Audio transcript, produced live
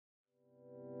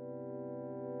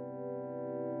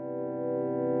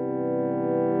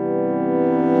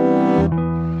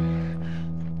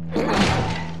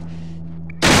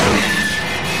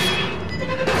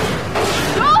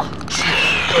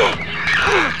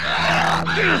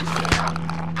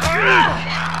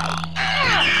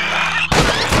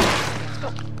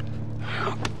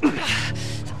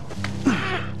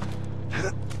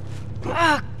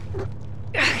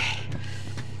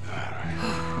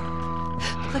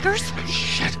Clickers?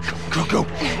 Shit. Go.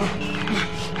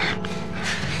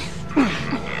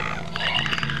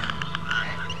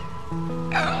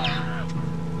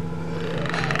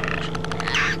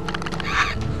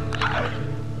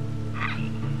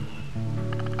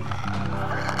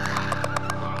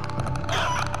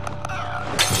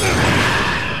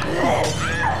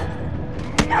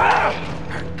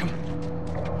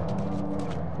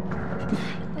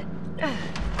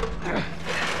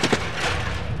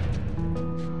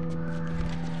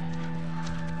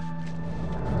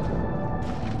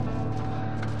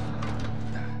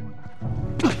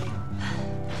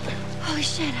 Holy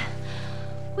shit.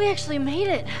 We actually made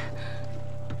it.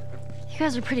 You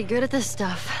guys are pretty good at this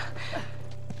stuff.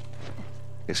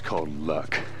 It's called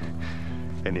luck.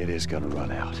 And it is gonna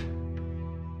run out.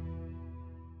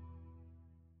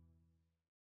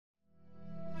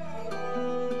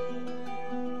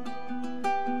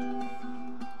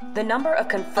 The number of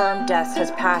confirmed deaths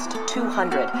has passed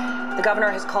 200. The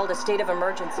governor has called a state of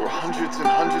emergency. There are hundreds and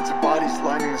hundreds of bodies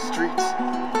lining the streets.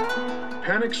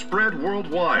 Panic spread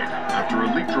worldwide after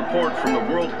a leaked report from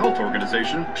the World Health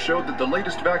Organization showed that the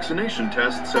latest vaccination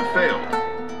tests have failed.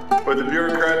 With the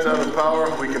bureaucrats out of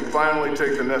power, we can finally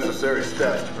take the necessary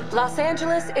steps. Los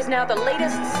Angeles is now the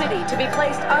latest city to be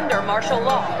placed under martial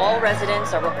law. All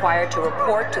residents are required to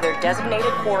report to their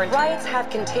designated quarantine. Riots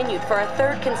have continued for a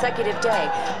third consecutive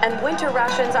day, and winter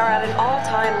rations are at an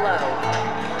all-time low.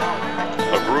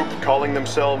 A group calling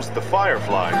themselves the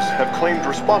Fireflies have claimed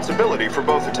responsibility for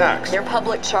both attacks. Their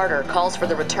public charter calls for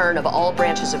the return of all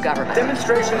branches of government.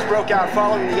 Demonstrations broke out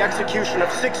following the execution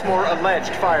of 6 more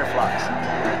alleged Fireflies.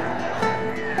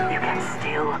 You can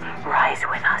still rise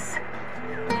with us.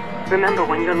 Remember,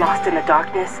 when you're lost in the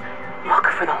darkness, look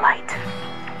for the light.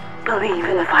 Believe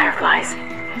in the Fireflies.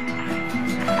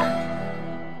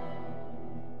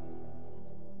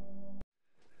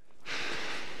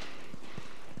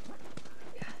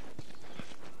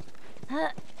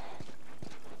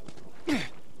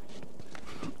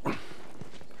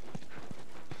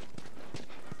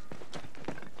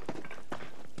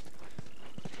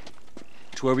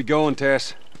 Where we going,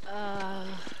 Tess?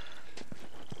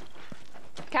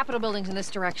 Capitol building's in this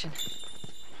direction.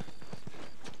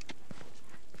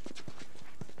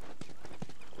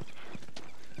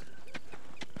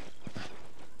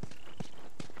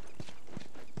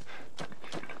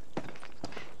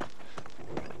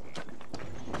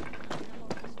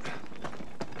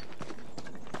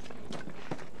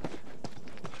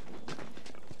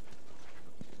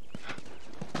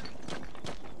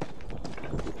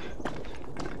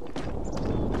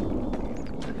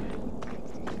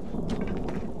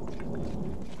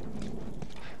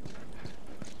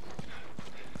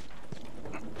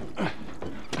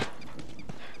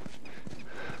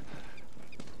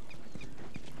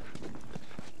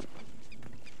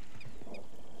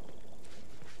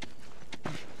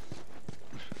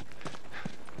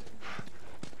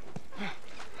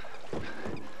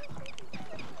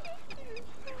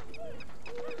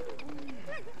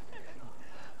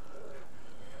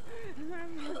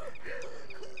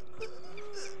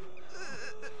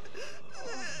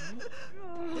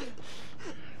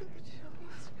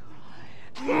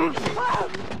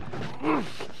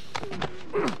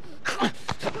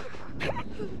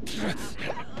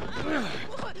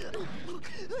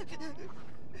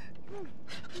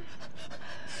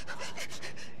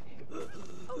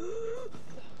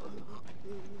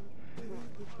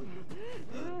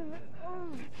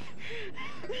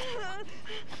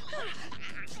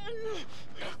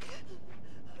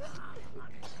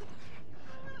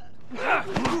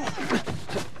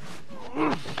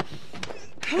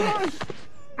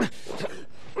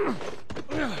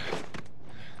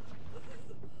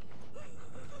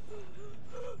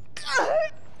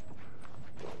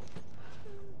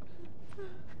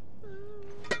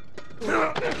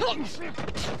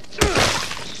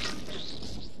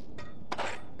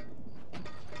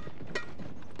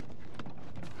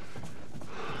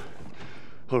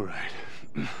 All right.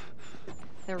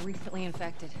 They're recently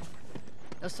infected.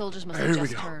 Those soldiers must have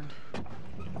just turned.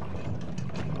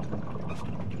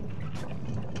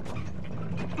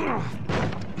 All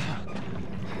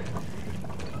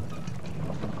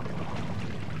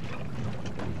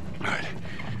right.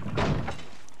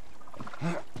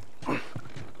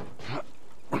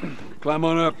 Climb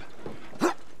on up.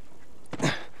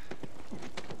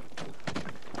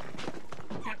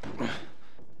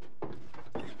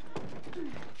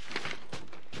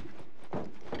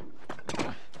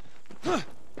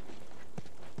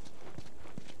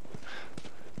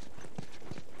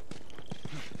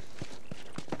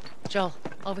 Joel,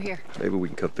 over here. Maybe we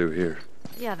can cut through here.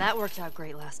 Yeah, that worked out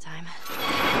great last time.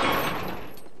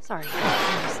 Sorry,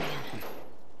 I was saying.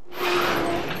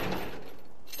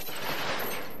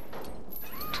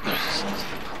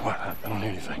 What? I don't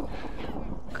hear anything.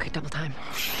 Okay, double time.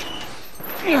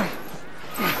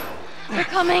 They're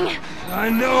coming! I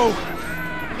know!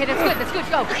 Okay, that's good,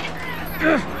 go!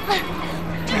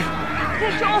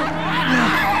 Hey, Joel!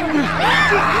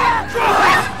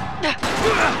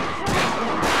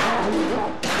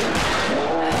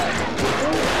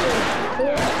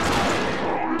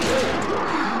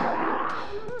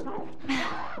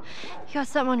 You got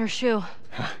something on your shoe.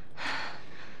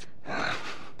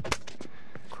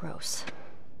 Gross.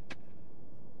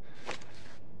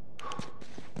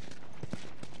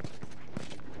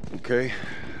 Okay,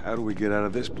 how do we get out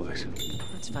of this place?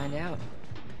 Let's find out.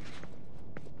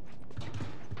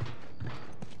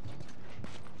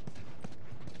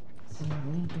 So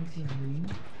Marlene thinks you're real?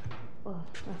 Well,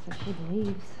 that's what she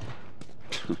believes.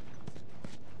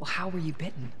 Well, how were you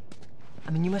bitten? I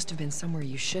mean, you must have been somewhere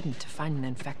you shouldn't to find an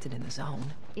infected in the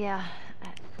zone. Yeah,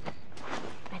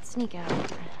 I'd sneak out.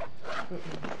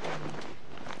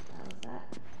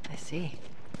 I see.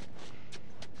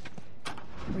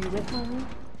 Were you with Marlene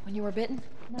when you were bitten?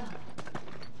 No.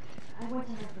 I went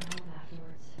to her for help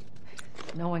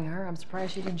afterwards. Knowing her, I'm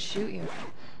surprised she didn't shoot you.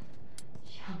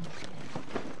 She almost did.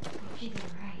 She did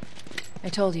right. I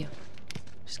told you.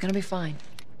 She's gonna be fine.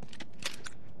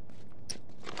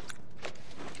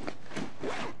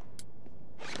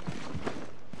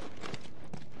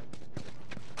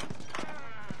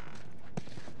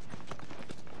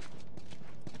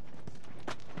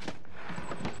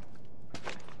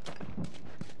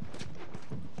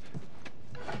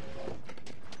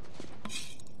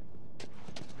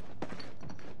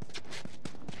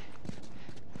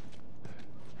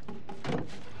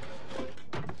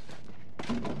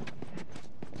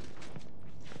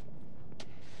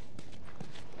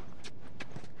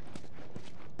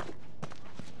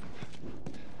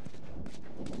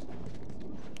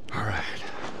 All right.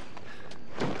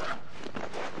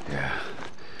 Yeah,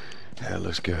 that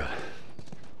looks good.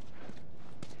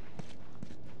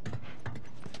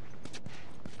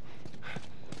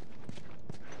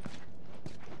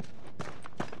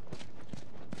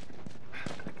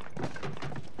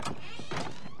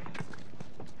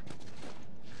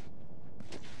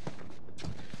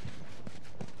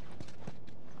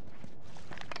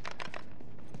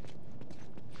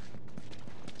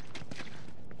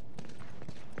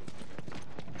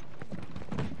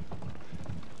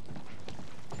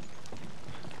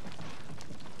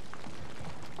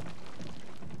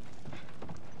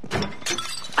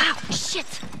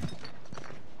 Shit!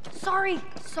 Sorry,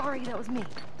 that was me.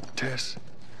 Tess?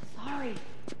 Sorry.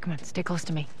 Come on, stay close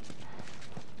to me.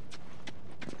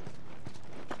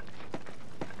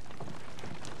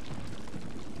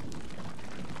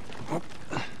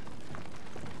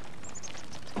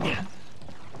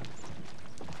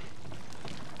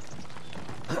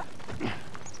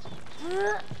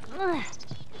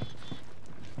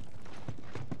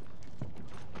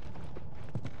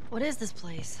 What is this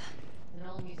place? An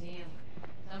old museum.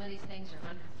 Some of these things are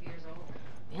hundreds of years old.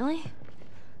 Really?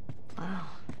 Wow.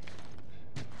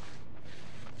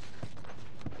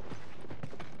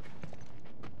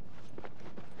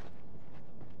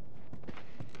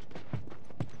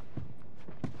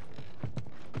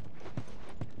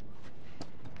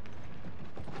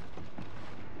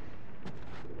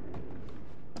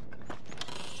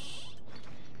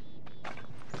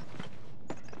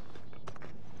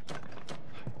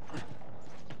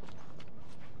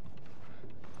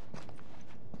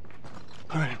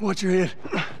 All right, watch your head.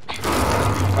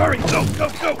 Hurry, go!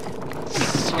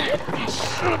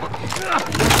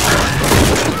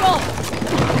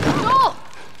 Joel!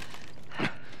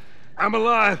 I'm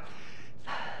alive.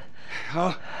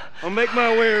 I'll make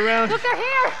my way around. Look, they're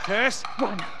here! Tess?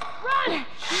 Run!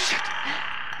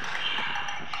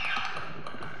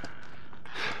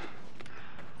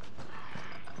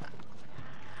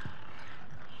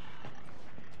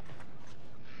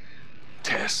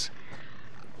 Tess.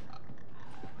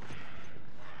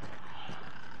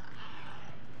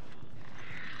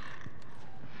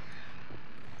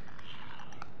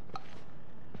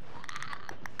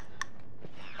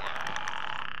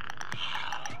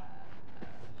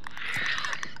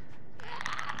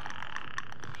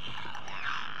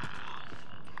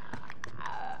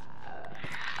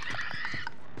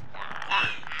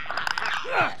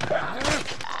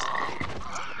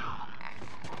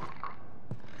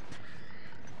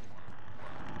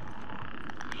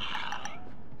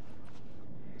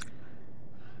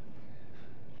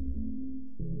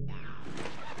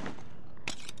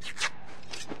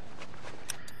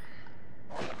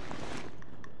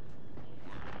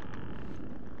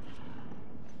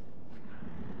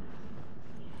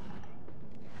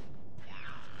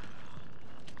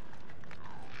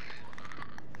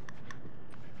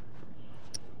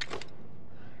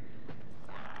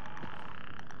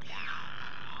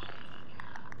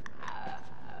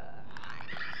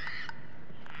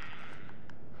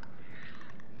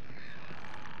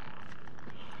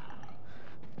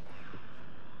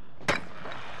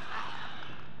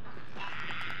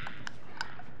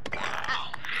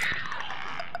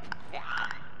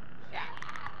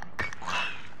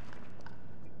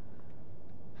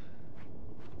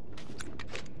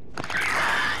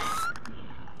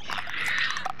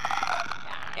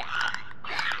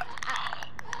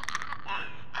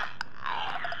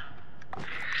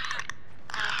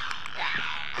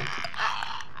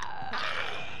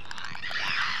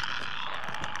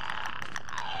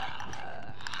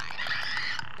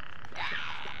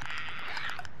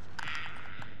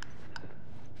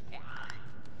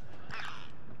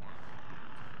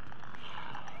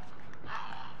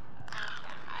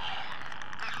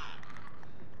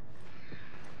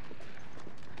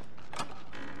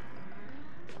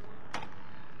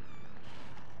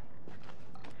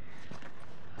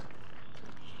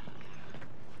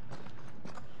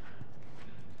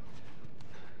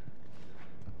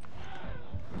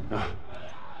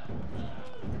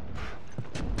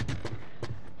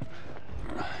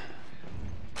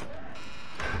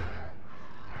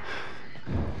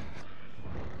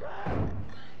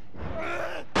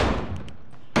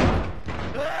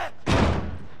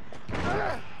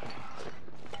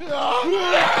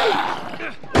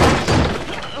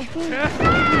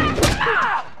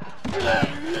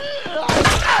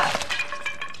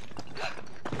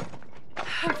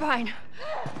 fine. Guys,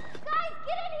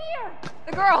 get in here!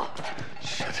 The girl!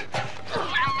 Shit.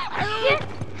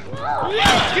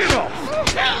 Get off!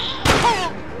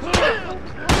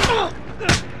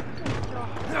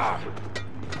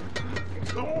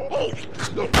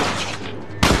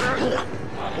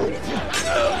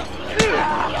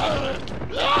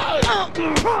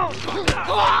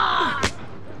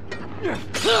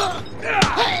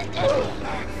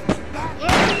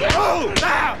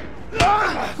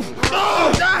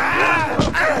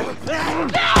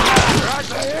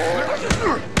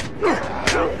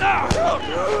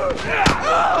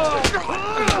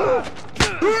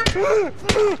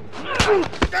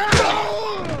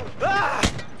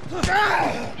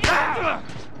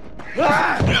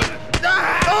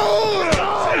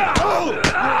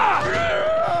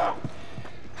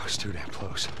 I was too damn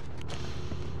close.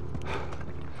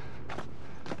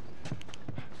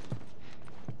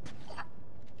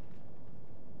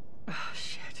 Oh,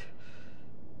 shit.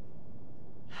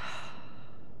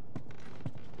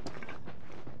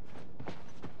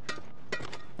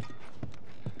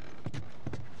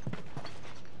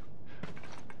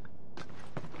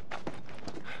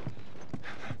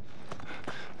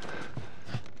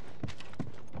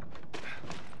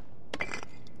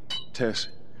 Tess,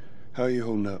 how are you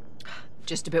holding up?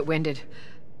 Just a bit winded.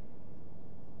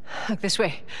 Look this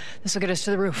way. This will get us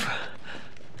to the roof.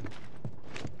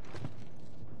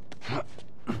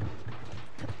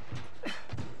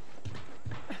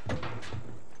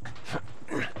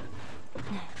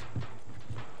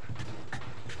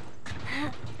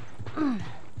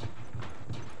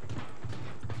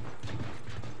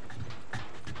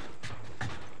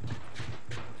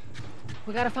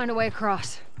 We gotta find a way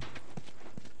across.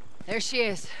 There she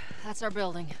is. That's our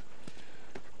building.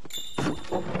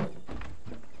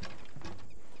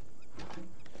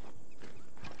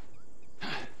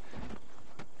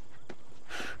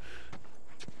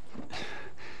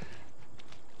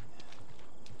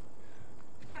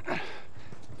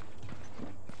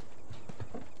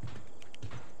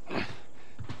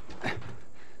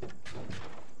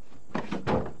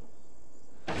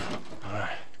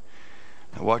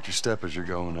 Now watch your step as you're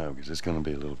going out, because it's gonna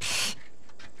be a little...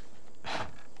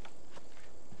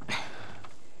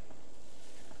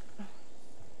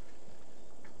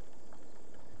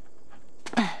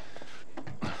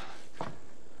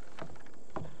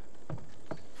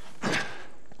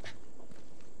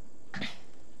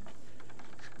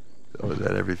 So is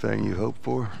that everything you hoped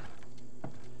for?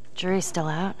 Jury's still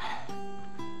out.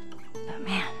 But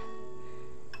man,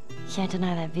 can't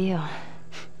deny that view.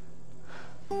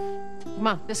 Come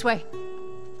on, this way.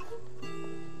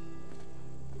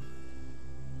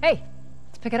 Hey,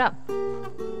 let's pick it up.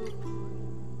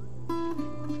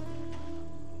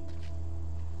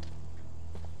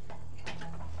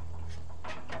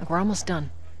 Look, we're almost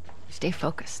done. Stay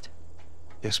focused.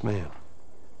 Yes, ma'am.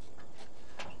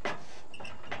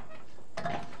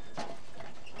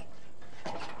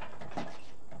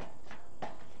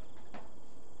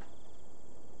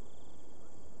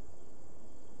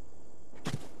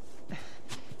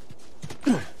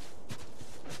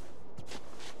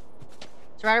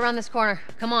 It's right around this corner.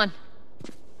 Come on.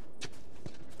 Let's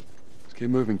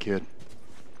keep moving, kid.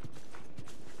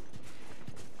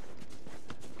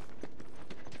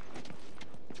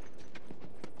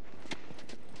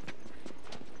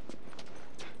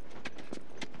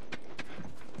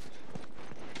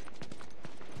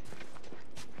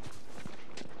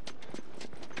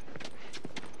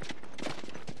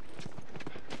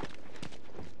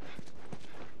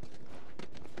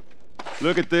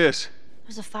 Look at this.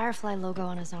 There's a Firefly logo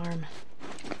on his arm.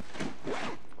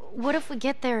 What if we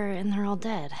get there and they're all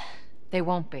dead? They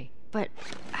won't be. But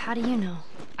how do you know?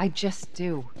 I just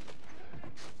do.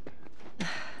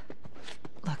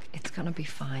 Look, it's gonna be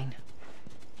fine.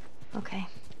 Okay.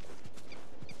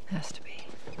 Has to be.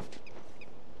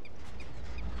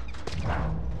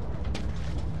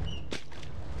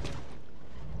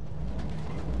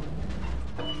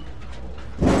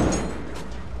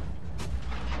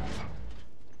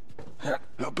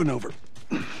 Up and over.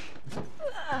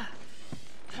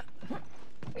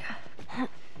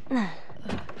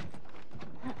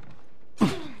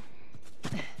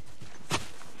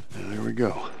 There we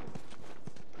go.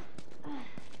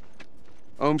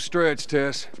 Home stretch,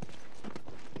 Tess.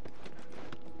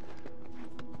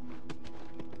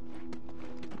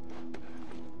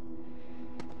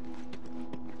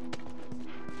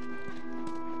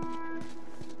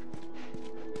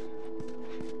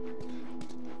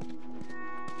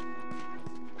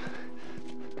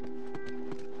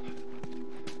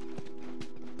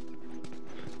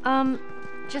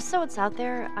 Just so it's out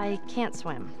there, I can't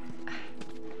swim.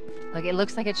 Look, it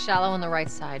looks like it's shallow on the right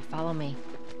side. Follow me.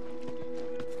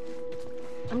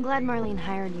 I'm glad Marlene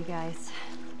hired you guys.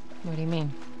 What do you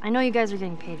mean? I know you guys are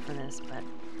getting paid for this, but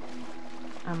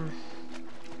I'm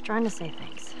trying to say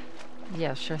thanks.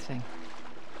 Yeah, sure thing.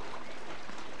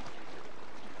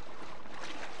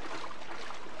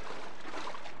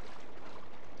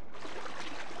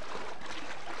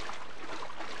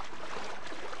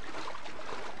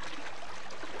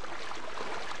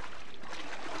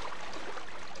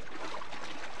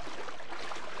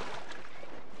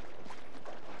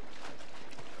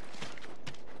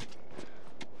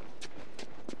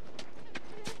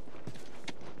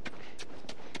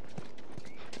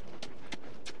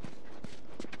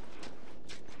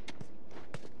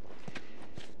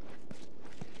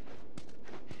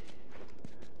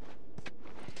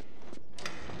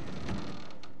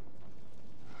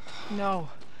 No.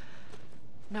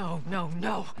 No, no,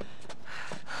 no.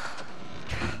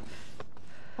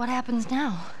 What happens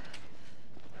now?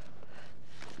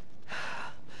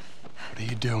 What are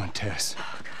you doing, Tess?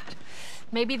 Oh, God.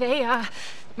 Maybe they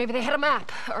had a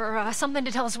map, or something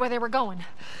to tell us where they were going.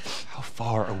 How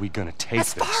far are we gonna take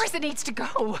As this? far as it needs to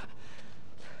go.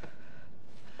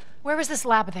 Where was this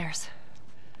lab of theirs?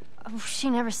 Oh, she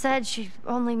never said. She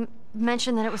only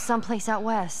mentioned that it was someplace out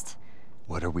west.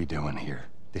 What are we doing here?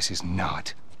 This is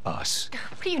not us.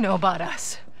 What do you know about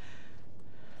us?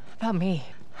 About me?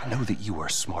 I know that you are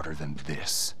smarter than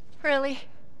this. Really?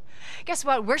 Guess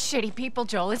what? We're shitty people,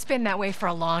 Joel. It's been that way for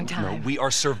a long time. No, we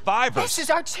are survivors. This is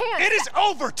our chance. It is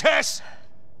over, Tess!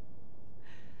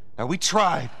 Now, we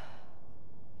tried.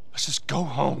 Let's just go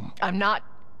home. I'm not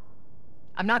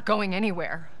going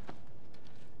anywhere.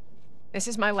 This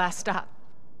is my last stop.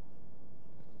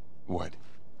 What?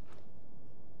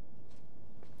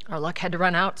 Our luck had to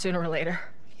run out sooner or later.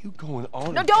 You going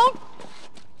on? No, don't!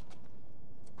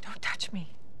 Don't touch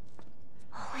me.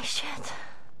 Holy shit.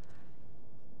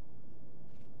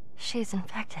 She's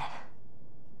infected.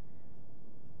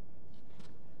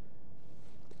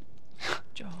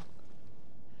 Joel.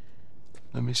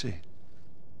 Let me see.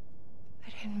 I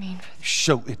didn't mean for this.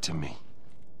 Show it to me.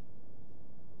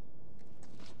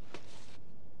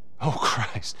 Oh,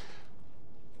 Christ.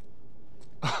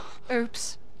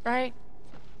 Oops, right?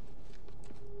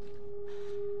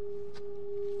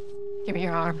 Give me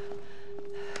your arm.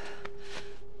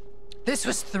 This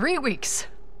was 3 weeks.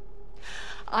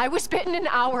 I was bitten an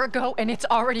hour ago, and it's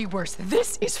already worse.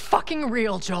 This is fucking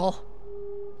real, Joel.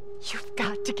 You've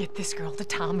got to get this girl to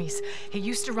Tommy's. He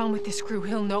used to run with this crew.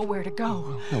 He'll know where to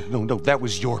go. No. That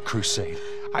was your crusade.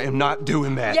 I am not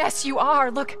doing that. Yes, you are.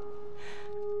 Look.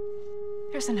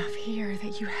 There's enough here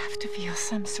that you have to feel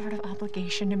some sort of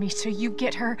obligation to me, so you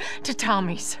get her to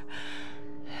Tommy's.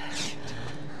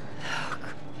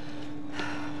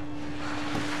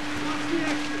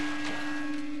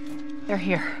 They're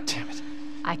here. Damn it.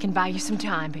 I can buy you some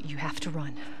time, but you have to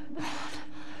run.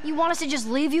 You want us to just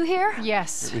leave you here?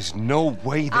 Yes. There is no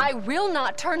way that... I will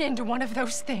not turn into one of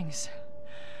those things.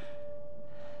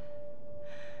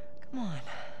 Come on.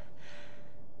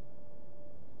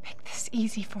 Make this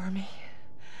easy for me.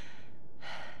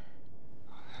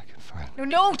 I can find...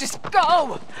 No, just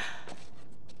go!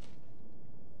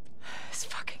 Just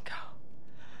fucking go.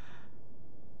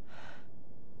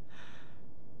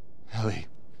 Ellie.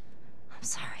 I'm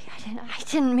sorry. I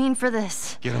didn't mean for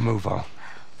this. Get a move on.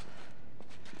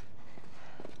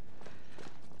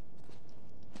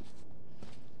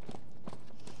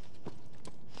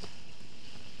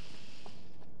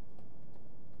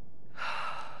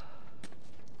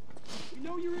 We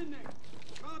know you're in there.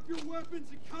 Drop your weapons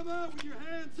and come out with your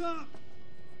hands up.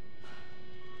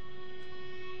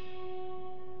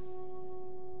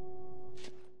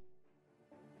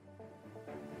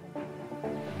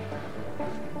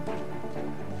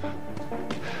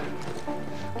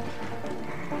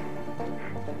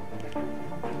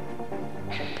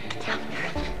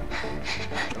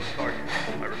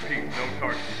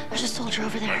 There's a soldier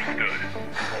over there. Understood.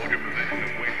 Hold your position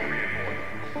and wait for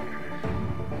reinforcements.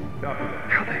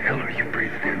 How the hell are you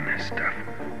breathing in this stuff?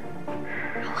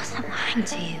 I wasn't lying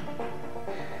to you.